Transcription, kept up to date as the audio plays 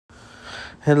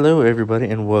Hello, everybody,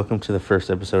 and welcome to the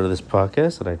first episode of this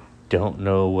podcast that I don't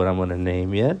know what I'm going to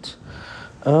name yet.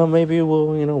 Maybe we'll,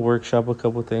 workshop a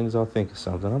couple things. I'll think of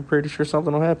something. I'm pretty sure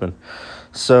something will happen.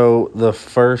 So, the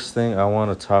first thing I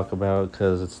want to talk about,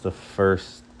 because it's the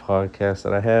first podcast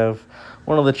that I have, I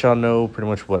want to let y'all know pretty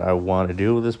much what I want to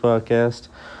do with this podcast.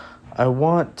 I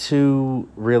want to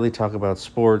really talk about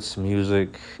sports,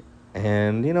 music,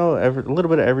 and, a little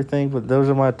bit of everything, but those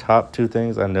are my top two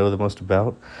things I know the most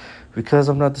about because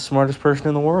I'm not the smartest person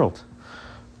in the world.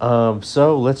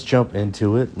 So let's jump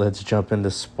into it. Let's jump into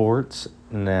sports.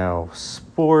 Now,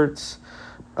 sports,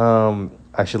 I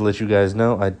should let you guys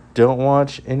know I don't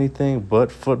watch anything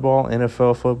but football,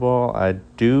 NFL football. I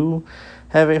do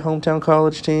have a hometown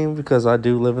college team because I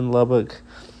do live in Lubbock.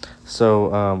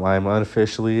 So I'm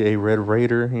unofficially a Red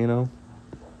Raider.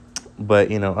 But,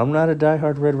 I'm not a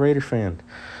diehard Red Raider fan.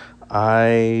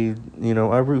 I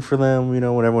root for them, when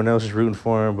everyone else is rooting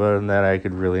for them, but other than that, I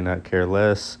could really not care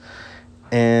less.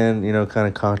 And, kind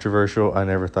of controversial, I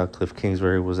never thought Cliff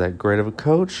Kingsbury was that great of a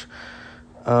coach.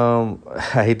 I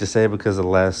hate to say it because the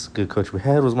last good coach we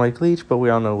had was Mike Leach, but we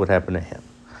all know what happened to him.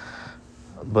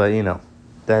 But,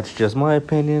 that's just my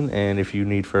opinion, and if you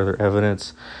need further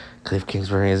evidence, Cliff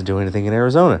Kingsbury isn't doing anything in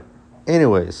Arizona.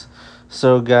 Anyways,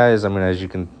 so guys, as you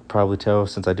can probably tell,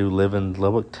 since I do live in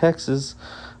Lubbock, Texas,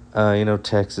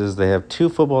 Texas, they have two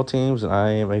football teams, and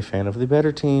I am a fan of the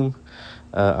better team.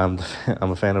 I'm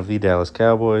a fan of the Dallas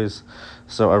Cowboys.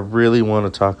 So I really want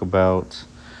to talk about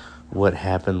what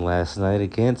happened last night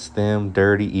against them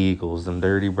dirty Eagles, them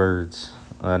dirty birds.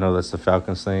 I know that's the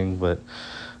Falcons thing, but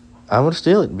I'm going to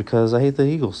steal it because I hate the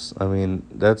Eagles.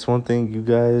 That's one thing you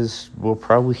guys will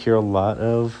probably hear a lot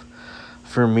of.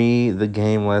 For me, the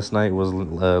game last night was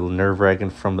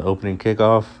nerve-wracking from the opening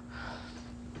kickoff.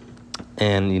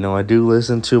 And, I do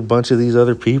listen to a bunch of these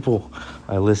other people.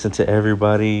 I listen to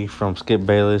everybody from Skip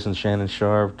Bayless and Shannon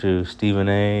Sharp to Stephen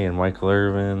A. and Michael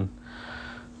Irvin.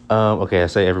 I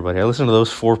say everybody. I listen to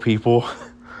those four people.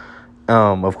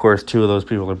 Of course, two of those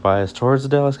people are biased towards the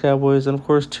Dallas Cowboys. And, of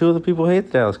course, two of the people hate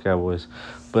the Dallas Cowboys.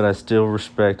 But I still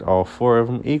respect all four of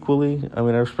them equally. I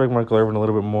respect Michael Irvin a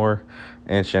little bit more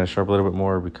and Shannon Sharp a little bit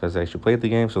more because they actually played the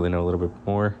game, so they know a little bit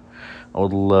more. I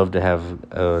would love to have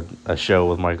a show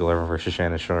with Michael Irvin versus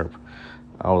Shannon Sharp.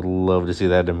 I would love to see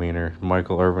that demeanor.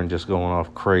 Michael Irvin just going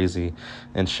off crazy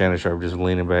and Shannon Sharp just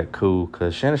leaning back cool.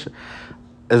 Because Shannon Sharp,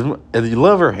 as you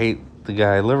love or hate the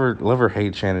guy, love or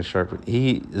hate Shannon Sharp,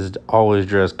 he is always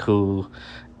dressed cool.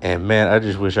 And, man, I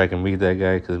just wish I could meet that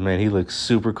guy because, man, he looks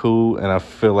super cool. And I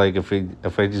feel like if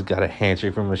I just got a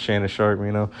handshake from a Shannon Sharp,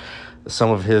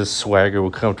 some of his swagger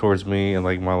would come towards me and,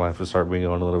 my life would start being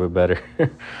going a little bit better.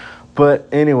 But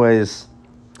anyways,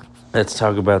 let's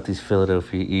talk about these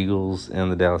Philadelphia Eagles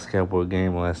and the Dallas Cowboys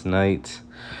game last night.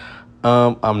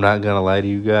 I'm not going to lie to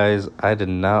you guys. I did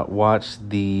not watch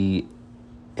the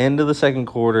end of the second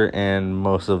quarter and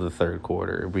most of the third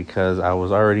quarter because I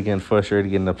was already getting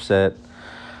frustrated, getting upset.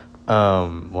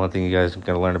 One thing you guys are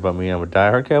going to learn about me, I'm a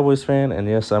diehard Cowboys fan, and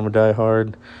yes, I'm a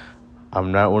diehard.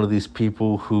 I'm not one of these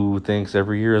people who thinks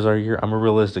every year is our year. I'm a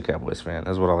realistic Cowboys fan.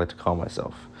 That's what I like to call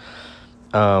myself.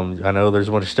 I know there's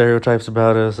a bunch of stereotypes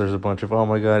about us. There's a bunch of, oh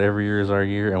my God, every year is our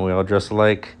year, and we all dress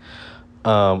alike.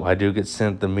 I do get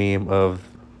sent the meme of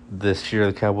this year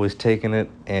the Cowboys taking it,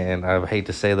 and I hate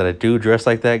to say that I do dress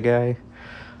like that guy.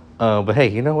 But hey,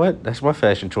 you know what? That's my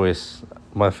fashion choice.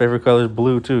 My favorite color is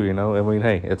blue too,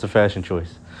 hey, it's a fashion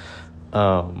choice.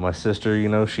 My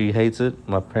sister, she hates it.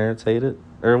 My parents hate it.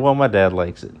 My dad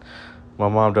likes it. My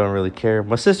mom don't really care.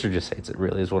 My sister just hates it,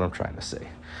 really, is what I'm trying to say.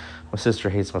 My sister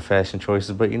hates my fashion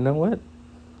choices, but you know what?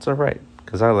 It's all right,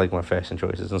 because I like my fashion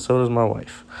choices, and so does my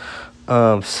wife.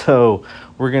 So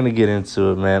we're going to get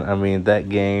into it, man. That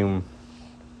game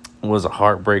was a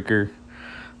heartbreaker.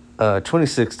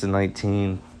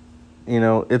 26-19.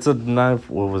 It's a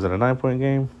 9-point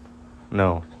game?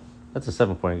 No, that's a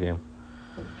 7-point game.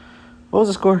 What was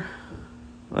the score?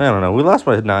 I don't know. We lost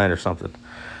by 9 or something.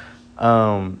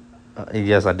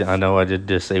 Yes, I know I did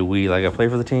just say we like I play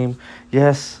for the team.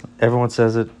 Yes, everyone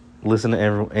says it. Listen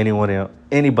to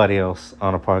anybody else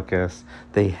on a podcast.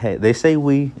 They say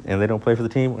we, and they don't play for the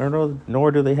team,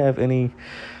 nor do they have any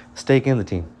stake in the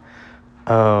team.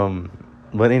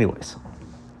 But anyways,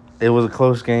 it was a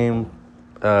close game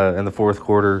in the fourth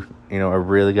quarter. I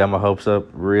really got my hopes up.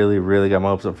 Really, really got my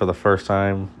hopes up for the first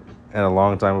time in a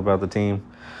long time about the team.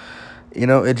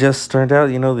 It just turned out,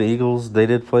 the Eagles, they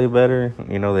did play better.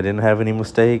 They didn't have any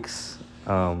mistakes.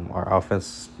 Our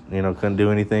offense, couldn't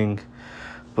do anything.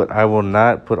 But I will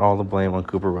not put all the blame on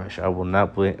Cooper Rush. I will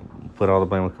not put all the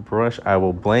blame on Cooper Rush. I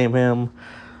will blame him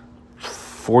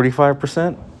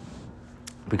 45%.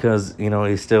 because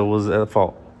he still was at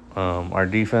fault. Our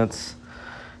defense,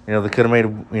 they could have made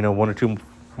one or two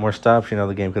more stops.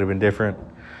 The game could have been different.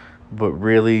 But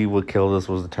really, what killed us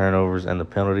was the turnovers and the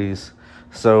penalties.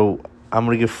 So I'm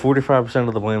going to give 45%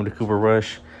 of the blame to Cooper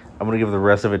Rush. I'm going to give the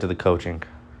rest of it to the coaching,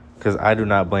 because I do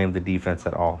not blame the defense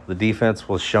at all. The defense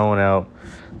was showing out.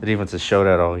 The defense has showed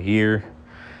out all year,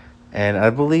 and I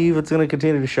believe it's going to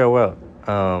continue to show out.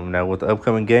 Now, with the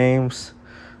upcoming games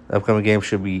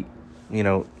should be,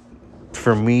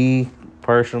 for me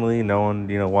personally,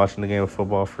 knowing, watching the game of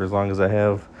football for as long as I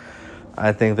have,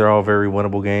 I think they're all very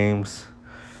winnable games.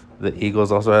 The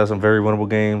Eagles also have some very winnable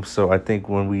games, so I think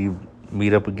when we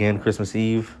meet up again Christmas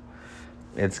Eve,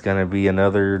 it's going to be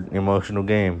another emotional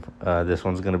game. This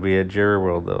one's going to be at Jerry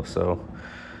World, though, so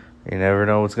you never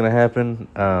know what's going to happen.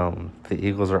 The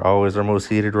Eagles are always our most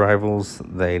heated rivals.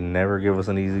 They never give us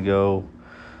an easy go.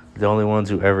 The only ones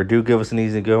who ever do give us an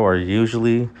easy go are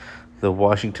usually the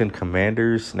Washington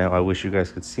Commanders. Now, I wish you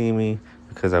guys could see me,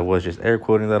 because I was just air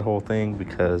quoting that whole thing,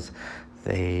 because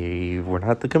they were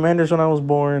not the Commanders when I was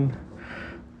born.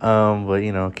 But,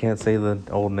 I can't say the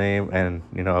old name. And,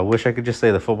 I wish I could just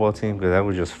say the football team, because that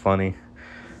was just funny.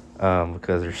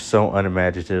 Because they're so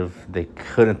unimaginative. They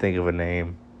couldn't think of a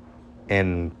name.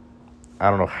 And I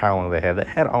don't know how long they had. They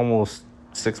had almost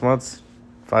 6 months,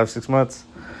 5-6 months.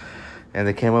 And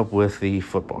they came up with the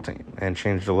football team and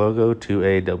changed the logo to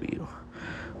a W,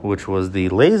 which was the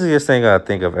laziest thing I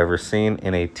think I've ever seen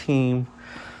in a team.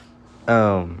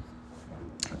 Now,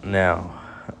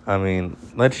 I'm getting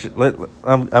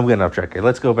off track here.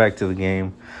 Let's go back to the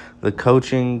game. The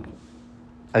coaching,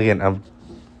 again,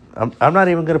 I'm not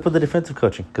even going to put the defensive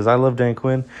coaching, because I love Dan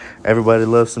Quinn. Everybody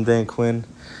loves some Dan Quinn.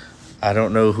 I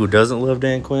don't know who doesn't love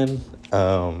Dan Quinn.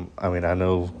 I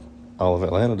know all of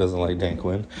Atlanta doesn't like Dan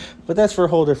Quinn, but that's for a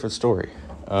whole different story.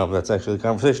 That's actually a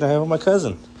conversation I have with my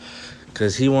cousin,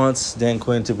 because he wants Dan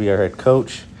Quinn to be our head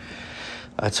coach.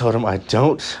 I told him I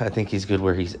don't. I think he's good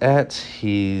where he's at.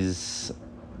 He's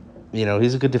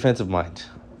a good defensive mind,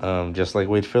 just like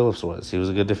Wade Phillips was. He was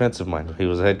a good defensive mind. He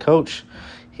was a head coach.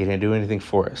 He didn't do anything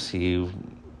for us.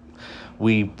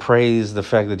 We praise the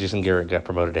fact that Jason Garrett got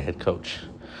promoted to head coach.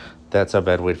 That's how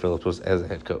bad Wade Phillips was as a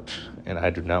head coach, and I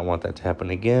do not want that to happen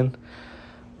again.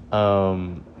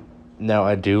 Now,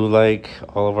 I do like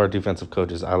all of our defensive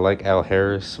coaches. I like Al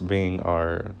Harris being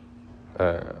our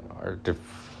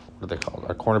what are they called?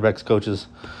 Our cornerbacks coaches.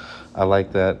 I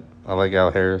like that. I like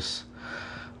Al Harris.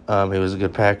 He was a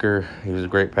good Packer. He was a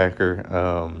great Packer.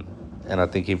 And I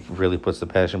think he really puts the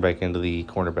passion back into the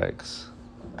cornerbacks.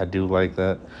 I do like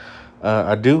that.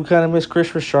 I do kind of miss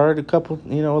Chris Richard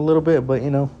a little bit, but,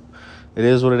 it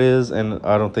is what it is. And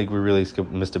I don't think we really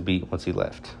missed a beat once he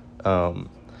left.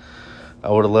 I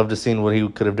would have loved to seen what he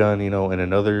could have done, in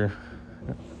another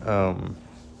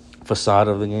facade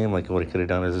of the game, like what he could have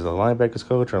done as a linebackers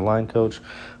coach or a line coach.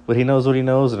 But he knows what he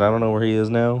knows, and I don't know where he is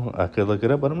now. I could look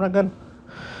it up, but I'm not gonna,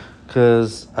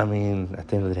 because at the end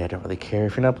of the day, I don't really care.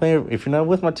 If you're not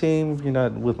with my team, you're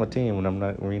not with my team, and I'm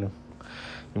not. You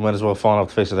might as well fall off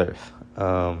the face of the earth.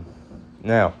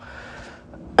 Now,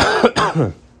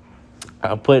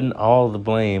 I'm putting all the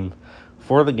blame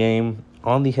for the game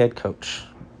on the head coach.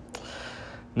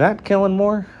 Not Kellen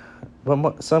Moore,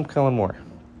 but some Kellen Moore.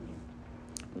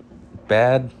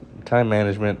 Bad time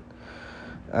management.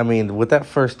 With that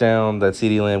first down that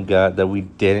CeeDee Lamb got that we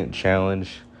didn't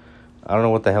challenge, I don't know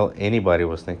what the hell anybody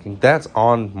was thinking. That's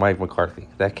on Mike McCarthy.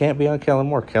 That can't be on Kellen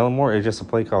Moore. Kellen Moore is just a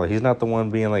play caller. He's not the one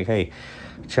being like, hey,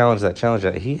 challenge that.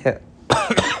 He had...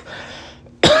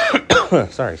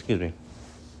 Sorry, excuse me.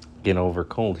 Getting over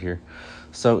cold here.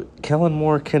 So Kellen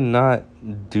Moore cannot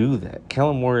do that.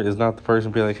 Kellen Moore is not the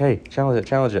person to be like, hey,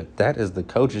 challenge it. That is the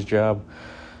coach's job.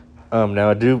 Do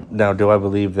I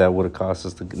believe that would have cost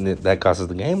us the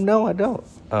game? No, I don't.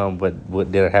 But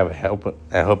did it have a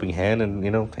helping hand and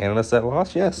handing us that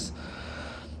loss? Yes.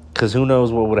 Because who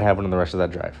knows what would have happened in the rest of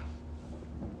that drive.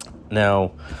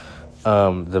 Now,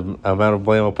 the amount of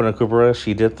blame I'll put on Cooper Rush,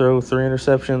 he did throw 3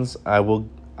 interceptions.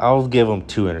 I'll give him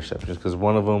 2 interceptions, because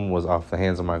one of them was off the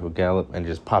hands of Michael Gallup and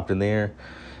just popped in the air.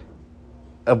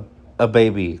 A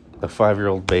baby, a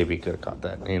 5-year-old baby could have caught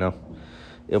that.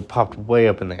 It popped way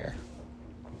up in the air.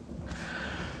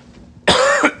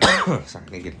 Sorry, I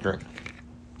need to get a drink.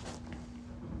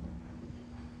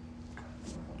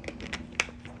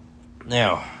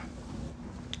 Now,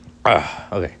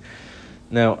 okay.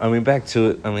 Now, back to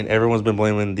it. Everyone's been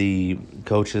blaming the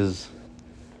coaches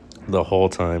the whole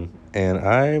time, and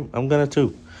I'm going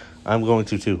to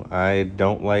too. I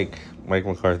don't like Mike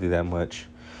McCarthy that much.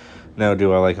 Now,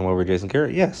 do I like him over Jason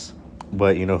Garrett? Yes.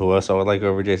 But you know who else I would like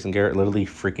over Jason Garrett? Literally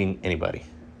freaking anybody.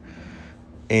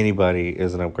 anybody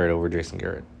is an upgrade over Jason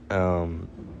Garrett.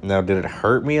 Now, did it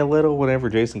hurt me a little whenever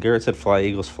Jason Garrett said "Fly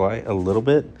Eagles Fly"? A little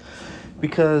bit,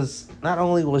 because not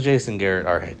only was Jason Garrett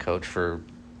our head coach for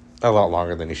a lot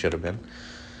longer than he should have been,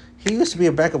 he used to be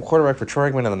a backup quarterback for Troy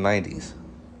Aikman in the '90s.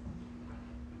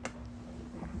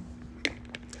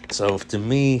 So to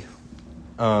me,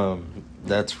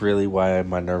 that's really why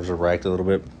my nerves are racked a little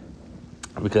bit,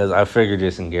 because I figured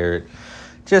Jason Garrett,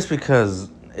 just because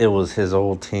it was his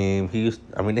old team, his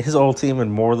old team in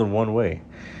more than one way.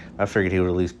 I figured he would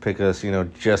at least pick us,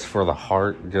 just for the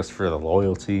heart, just for the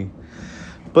loyalty.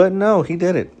 But no, he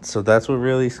did it. So that's what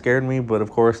really scared me. But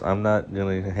of course, I'm not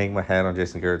going to hang my hat on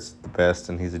Jason Garrett's the best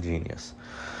and he's a genius.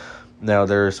 Now,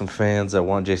 there are some fans that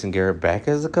want Jason Garrett back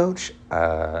as a coach.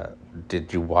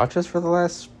 Did you watch us for the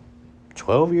last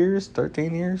 12 years,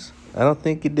 13 years? I don't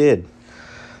think you did.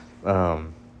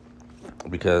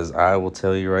 Because I will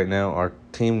tell you right now, our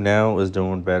team now is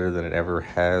doing better than it ever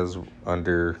has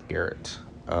under Garrett.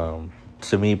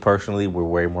 To me personally, we're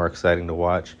way more exciting to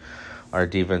watch. Our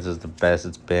defense is the best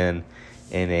it's been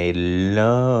in a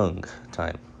long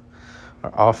time.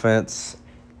 Our offense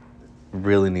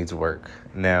really needs work.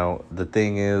 Now, the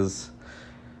thing is,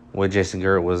 when Jason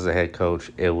Garrett was the head coach,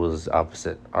 it was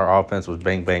opposite. Our offense was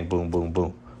bang, bang, boom, boom,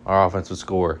 boom. Our offense would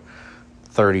score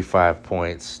 35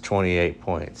 points, 28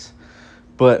 points.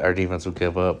 But our defense would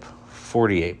give up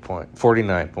 49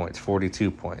 points,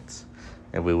 42 points.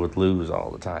 And we would lose all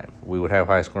the time. We would have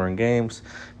high-scoring games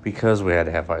because we had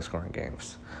to have high-scoring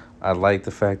games. I like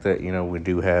the fact that, we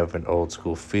do have an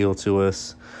old-school feel to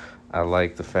us. I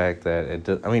like the fact that it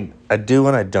does. I do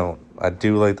and I don't. I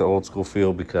do like the old-school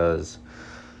feel because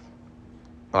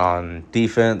on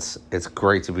defense, it's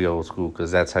great to be old school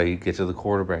because that's how you get to the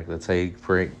quarterback. That's how you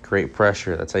create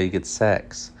pressure. That's how you get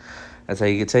sacks. That's how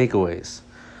you get takeaways.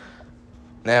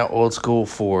 Now, old school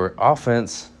for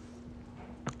offense,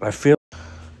 I feel...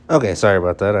 Okay, sorry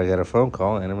about that. I got a phone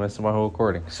call and it messed up my whole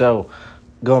recording. So,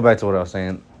 going back to what I was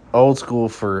saying, old school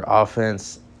for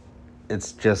offense,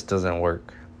 it just doesn't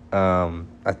work.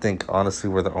 I think, honestly,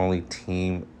 we're the only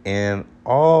team in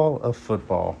all of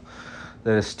football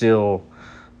that is still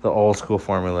the old school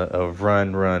formula of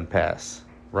run, run, pass.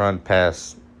 Run,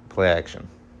 pass, play action.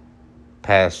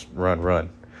 Pass, run, run.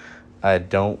 I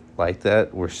don't like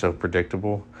that. We're so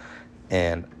predictable.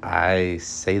 And I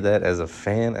say that as a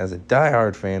fan, as a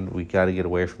diehard fan, we got to get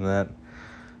away from that.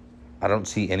 I don't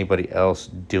see anybody else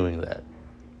doing that.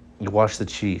 You watch the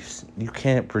Chiefs. You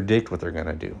can't predict what they're going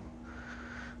to do.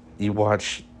 You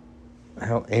watch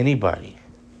anybody.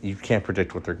 You can't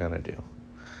predict what they're going to do.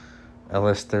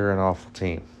 Unless they're an awful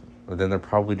team. Then they're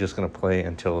probably just going to play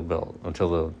until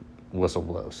the whistle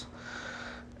blows.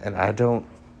 And I don't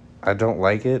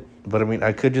like it. But,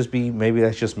 I could just be, maybe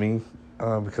that's just me.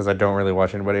 Because I don't really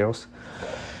watch anybody else.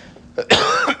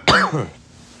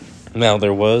 Now,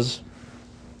 there was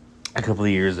a couple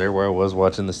of years there where I was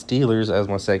watching the Steelers as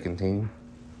my second team.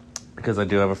 Because I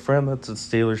do have a friend that's a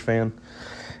Steelers fan.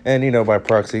 And, by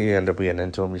proxy, you end up being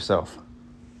into them yourself.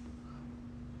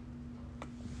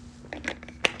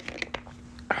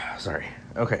 Sorry.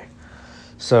 Okay.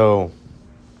 So,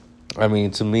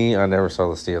 to me, I never saw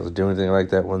the Steelers do anything like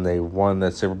that when they won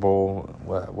that Super Bowl.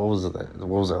 What was it? What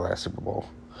was their last Super Bowl?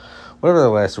 Whatever their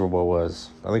last Super Bowl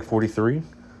was. I think 43?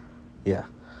 Yeah.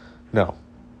 No.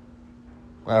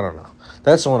 I don't know.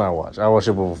 That's the one I watched. I watched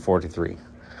Super Bowl 43.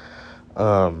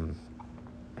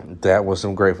 That was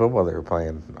some great football they were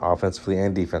playing, offensively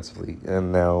and defensively.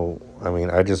 And now,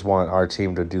 I just want our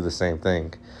team to do the same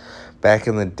thing. Back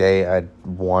in the day, I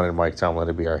wanted Mike Tomlin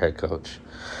to be our head coach.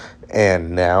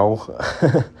 And now,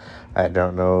 I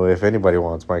don't know if anybody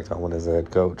wants Mike Tomlin as a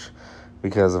head coach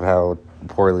because of how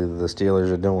poorly the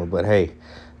Steelers are doing. But, hey,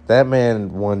 that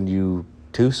man won you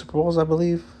 2 Super Bowls, I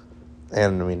believe.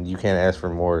 And, you can't ask for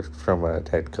more from a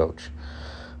head coach.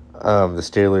 The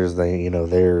Steelers,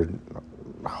 they're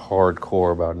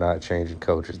hardcore about not changing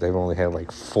coaches. They've only had,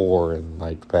 4 in,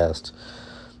 the past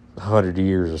 100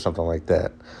 years or something like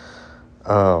that.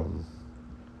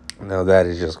 No, that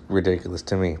is just ridiculous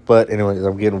to me. But anyways,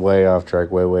 I'm getting way off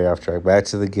track, way off track. Back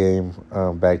to the game,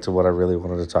 back to what I really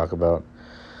wanted to talk about.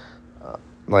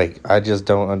 I just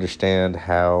don't understand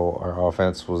how our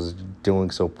offense was doing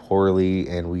so poorly.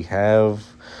 And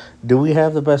do we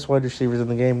have the best wide receivers in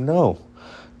the game? No.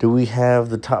 Do we have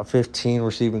the top 15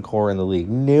 receiving core in the league?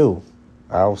 No.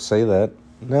 I'll say that.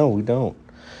 No, we don't.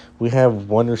 We have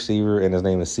one receiver, and his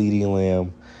name is CeeDee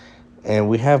Lamb. And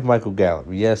we have Michael Gallup.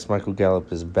 Yes, Michael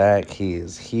Gallup is back. He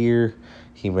is here.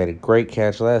 He made a great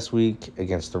catch last week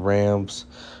against the Rams.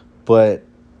 But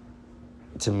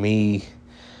to me,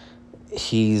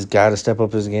 He's got to step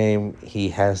up his game. He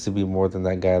has to be more than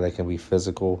that guy that can be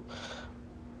physical.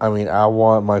 I mean, I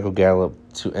want Michael Gallup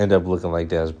to end up looking like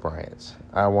Dez Bryant.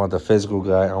 I want the physical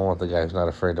guy. I want the guy who's not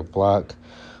afraid to block.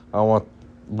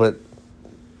 But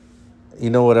you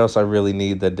know what else I really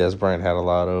need that Dez Bryant had a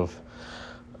lot of,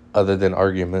 other than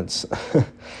arguments?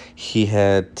 He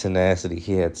had tenacity.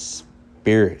 He had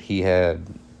spirit. He had,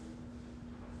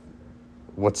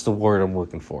 what's the word I'm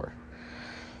looking for?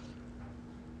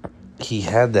 He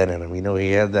had that in him.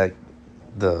 He had that,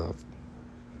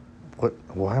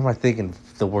 why am I thinking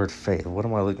the word faith? What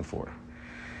am I looking for?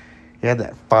 He had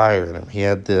that fire in him. He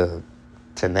had the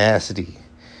tenacity.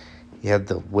 He had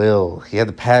the will. He had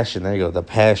the passion. There you go. The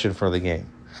passion for the game.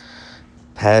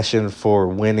 Passion for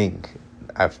winning.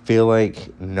 I feel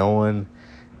like no one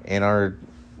in our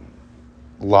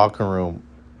locker room,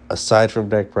 aside from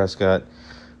Dak Prescott,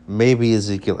 maybe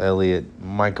Ezekiel Elliott,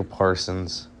 Micah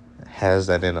Parsons, has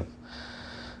that in him.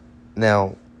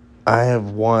 Now, I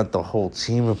want the whole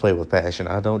team to play with passion.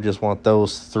 I don't just want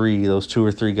those 2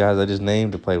 or 3 guys I just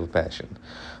named to play with passion.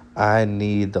 I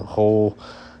need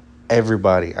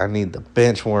everybody. I need the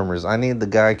bench warmers. I need the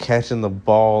guy catching the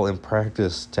ball in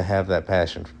practice to have that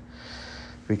passion.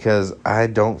 Because I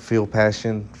don't feel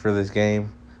passion for this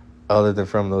game other than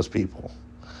from those people.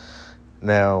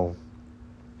 Now,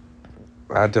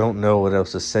 I don't know what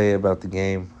else to say about the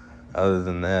game other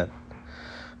than that.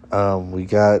 We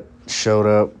got showed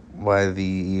up by the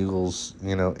Eagles,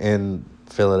 in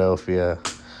Philadelphia.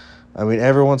 I mean,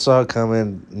 everyone saw it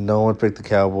coming. No one picked the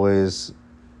Cowboys.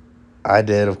 I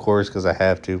did, of course, because I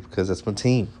have to, because that's my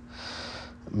team.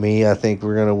 I think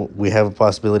we have a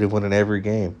possibility of winning every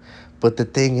game. But the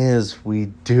thing is,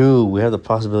 we have the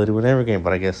possibility to win every game,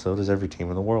 but I guess so does every team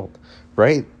in the world,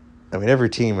 right? I mean, every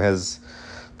team has.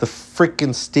 The freaking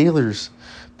Steelers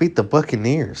beat the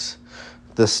Buccaneers.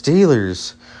 The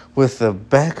Steelers, with the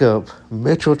backup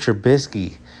Mitchell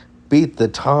Trubisky, beat the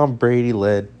Tom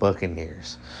Brady-led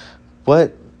Buccaneers.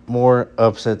 What more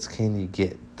upsets can you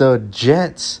get? The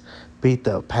Jets beat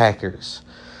the Packers.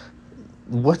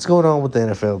 What's going on with the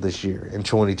NFL this year in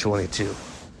 2022?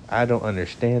 I don't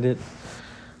understand it.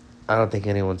 I don't think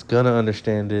anyone's going to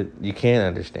understand it. You can't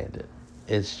understand it.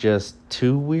 It's just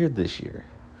too weird this year.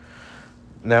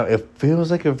 Now, it feels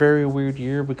like a very weird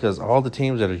year because all the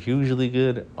teams that are usually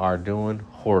good are doing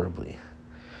horribly.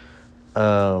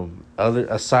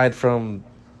 Aside from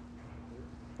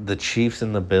the Chiefs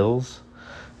and the Bills,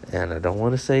 and I don't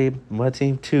want to say my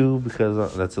team too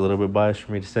because that's a little bit biased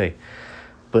for me to say,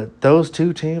 but those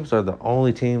 2 teams are the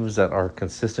only teams that are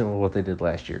consistent with what they did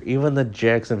last year. Even the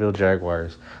Jacksonville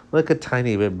Jaguars look a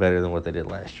tiny bit better than what they did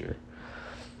last year.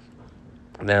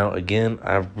 Now, again,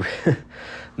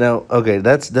 okay,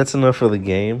 that's enough for the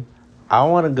game. I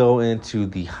want to go into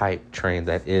the hype train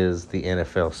that is the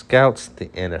NFL scouts, the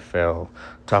NFL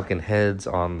talking heads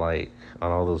on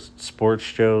all those sports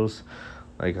shows,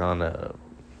 like on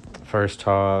First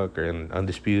Talk and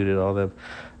Undisputed, all them.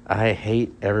 I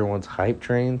hate everyone's hype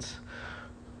trains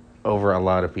over a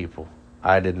lot of people.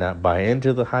 I did not buy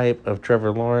into the hype of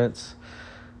Trevor Lawrence.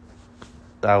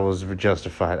 I was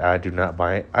justified.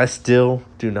 I still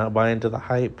do not buy into the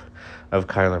hype of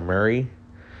Kyler Murray.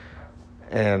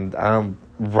 And I'm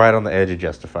right on the edge of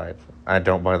justified. I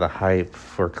don't buy the hype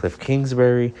for Cliff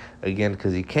Kingsbury, again,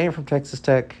 because he came from Texas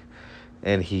Tech,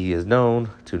 and he is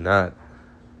known to not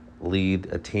lead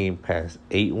a team past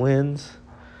 8 wins.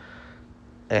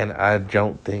 And I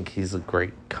don't think he's a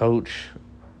great coach.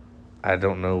 I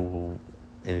don't know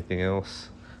anything else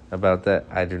about that.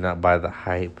 I do not buy the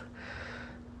hype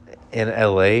in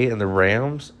LA and the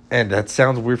Rams, and that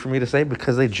sounds weird for me to say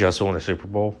because they just won a Super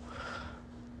Bowl.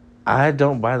 I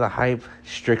don't buy the hype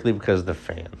strictly because of the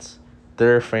fans.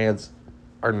 Their fans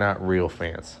are not real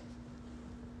fans.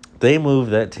 They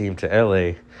moved that team to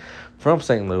LA from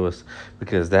St. Louis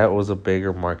because that was a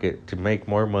bigger market to make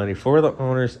more money for the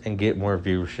owners and get more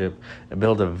viewership and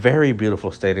build a very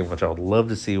beautiful stadium, which I would love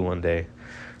to see one day,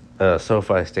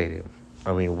 SoFi Stadium.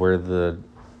 I mean, where the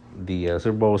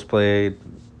Super Bowl was played,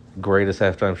 greatest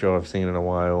halftime show I've seen in a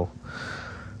while.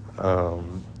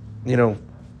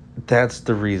 That's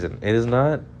the reason. It is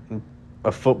not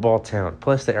a football town.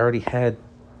 Plus, they already had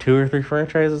 2 or 3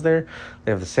 franchises there.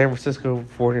 They have the San Francisco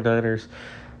 49ers,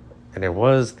 and there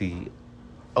was the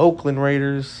Oakland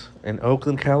Raiders in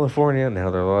Oakland, California.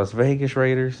 Now they're Las Vegas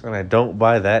Raiders, and I don't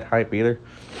buy that hype either.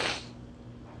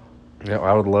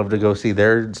 I would love to go see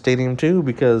their stadium too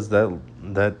because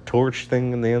that torch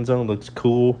thing in the end zone looks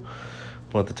cool.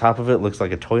 But the top of it looks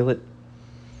like a toilet.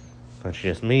 That's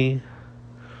just me.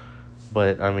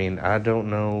 But, I mean, I don't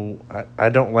know. I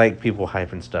don't like people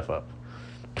hyping stuff up.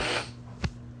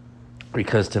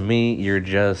 Because to me, you're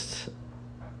just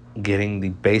getting the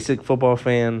basic football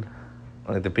fan,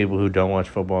 like the people who don't watch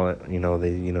football,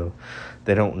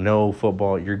 they don't know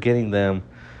football. You're getting them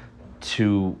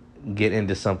to get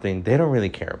into something they don't really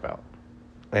care about.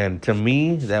 And to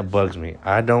me, that bugs me.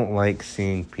 I don't like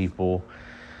seeing people,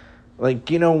 like,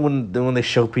 when they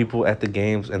show people at the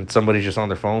games and somebody's just on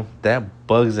their phone, that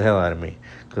bugs the hell out of me.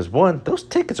 Because one, those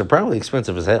tickets are probably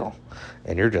expensive as hell,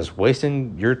 and you're just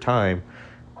wasting your time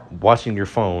watching your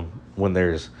phone when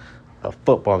there's a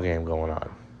football game going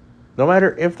on. No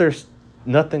matter if there's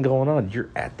nothing going on, you're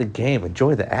at the game.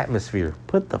 Enjoy the atmosphere.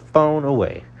 Put the phone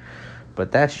away.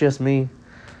 But that's just me.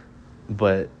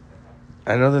 But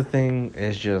another thing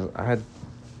is just I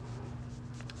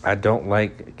don't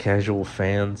like casual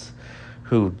fans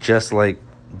who just like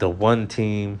the one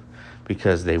team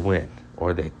because they win,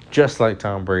 or they just like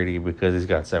Tom Brady because he's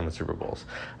got 7 Super Bowls.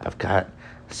 I've got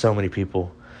so many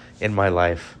people in my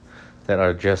life that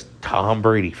are just Tom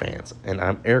Brady fans, and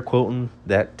I'm air quoting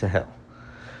that to hell,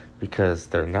 because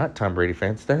they're not Tom Brady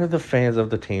fans. They're the fans of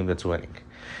the team that's winning,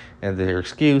 and their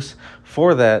excuse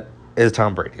for that is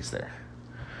Tom Brady's there.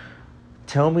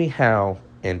 Tell me how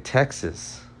in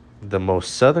Texas, the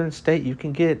most southern state you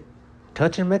can get,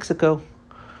 touching Mexico,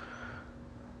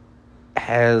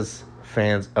 has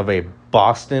fans of a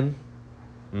Boston,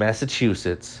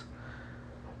 Massachusetts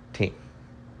team.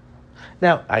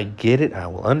 Now, I get it. I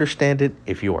will understand it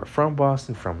if you are from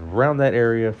Boston, from around that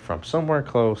area, from somewhere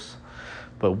close.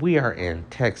 But we are in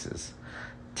Texas.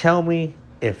 Tell me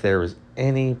if there was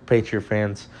any Patriot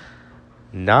fans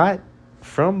not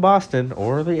from Boston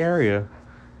or the area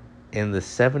in the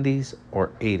 70s or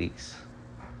 80s.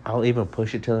 I'll even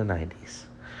push it to the 90s.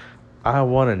 I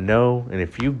want to know, and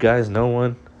if you guys know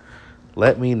one,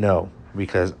 let me know,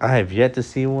 because I have yet to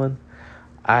see one.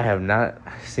 I have not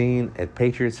seen a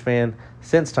Patriots fan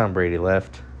since Tom Brady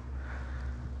left.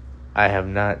 I have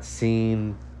not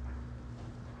seen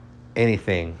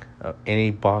anything of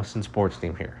any Boston sports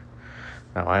team here.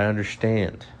 Now, I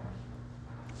understand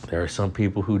there are some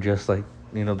people who just like,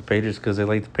 the Patriots because they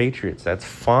like the Patriots. That's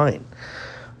fine.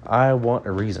 I want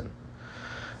a reason.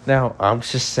 Now, I'm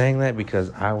just saying that because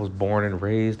I was born and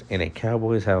raised in a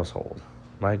Cowboys household.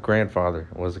 My grandfather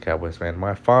was a Cowboys fan.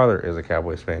 My father is a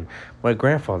Cowboys fan. My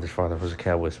grandfather's father was a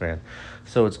Cowboys fan.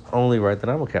 So it's only right that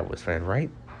I'm a Cowboys fan,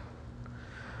 right?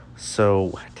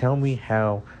 So tell me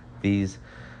how these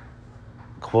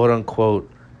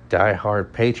quote-unquote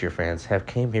diehard Patriot fans have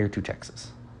came here to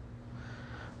Texas.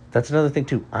 That's another thing,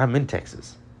 too. I'm in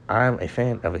Texas. I'm a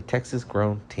fan of a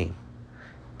Texas-grown team.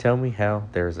 Tell me how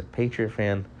there is a Patriot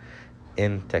fan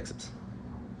in Texas.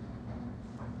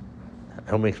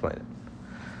 Help me explain it.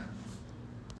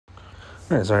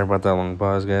 All right, sorry about that long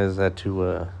pause, guys. I had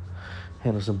to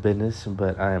handle some business,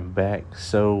 but I am back.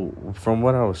 So, from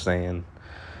what I was saying,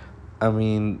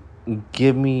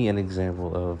 give me an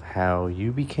example of how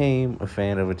you became a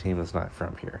fan of a team that's not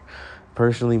from here.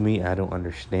 Personally, me, I don't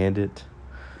understand it.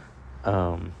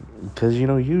 Because,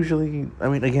 usually,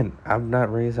 again, I'm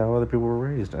not raised how other people were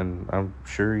raised, and I'm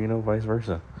sure, vice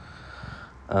versa.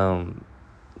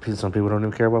 Because some people don't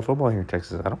even care about football here in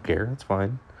Texas. I don't care. That's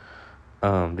fine.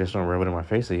 Just don't rub it in my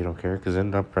face that you don't care, because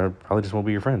then I probably just won't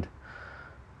be your friend.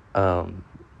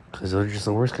 Because they're just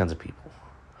the worst kinds of people.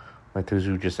 Like those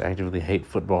who just actively hate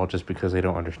football just because they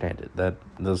don't understand it.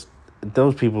 Those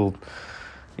people,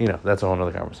 that's a whole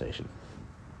other conversation.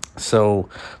 So,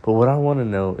 but what I want to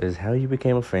know is how you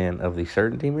became a fan of the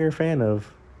certain team you're a fan of.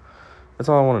 That's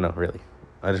all I want to know, really.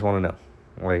 I just want to know.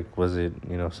 Like, was it,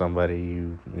 somebody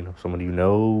somebody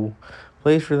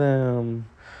plays for them?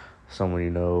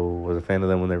 Someone was a fan of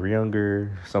them when they were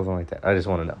younger? Something like that. I just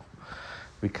want to know.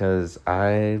 Because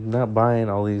I'm not buying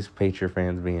all these Patriot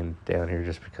fans being down here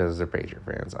just because they're Patriot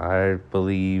fans. I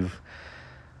believe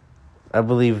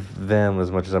them as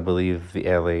much as I believe the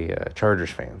LA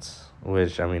Chargers fans.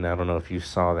 Which, I don't know if you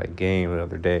saw that game the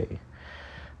other day.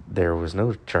 There was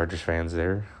no Chargers fans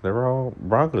there. They were all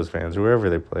Broncos fans, whoever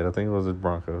they played. I think it was the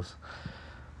Broncos.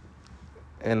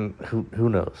 And who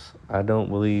knows? I don't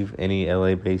believe any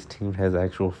LA-based team has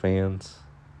actual fans,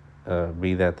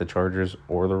 be that the Chargers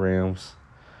or the Rams.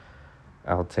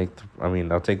 I'll take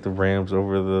the Rams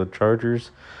over the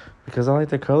Chargers because I like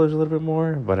their colors a little bit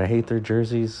more, but I hate their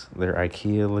jerseys. They're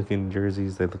IKEA-looking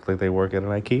jerseys. They look like they work at an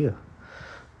IKEA.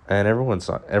 And everyone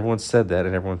said that,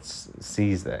 and everyone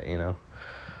sees that,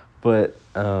 But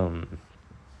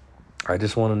I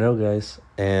just want to know, guys.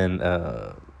 And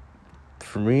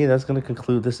for me, that's going to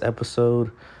conclude this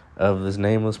episode of this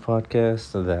nameless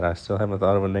podcast that I still haven't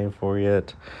thought of a name for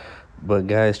yet. But,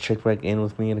 guys, check back in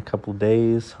with me in a couple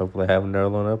days. Hopefully I have another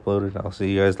one uploaded. I'll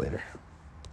see you guys later.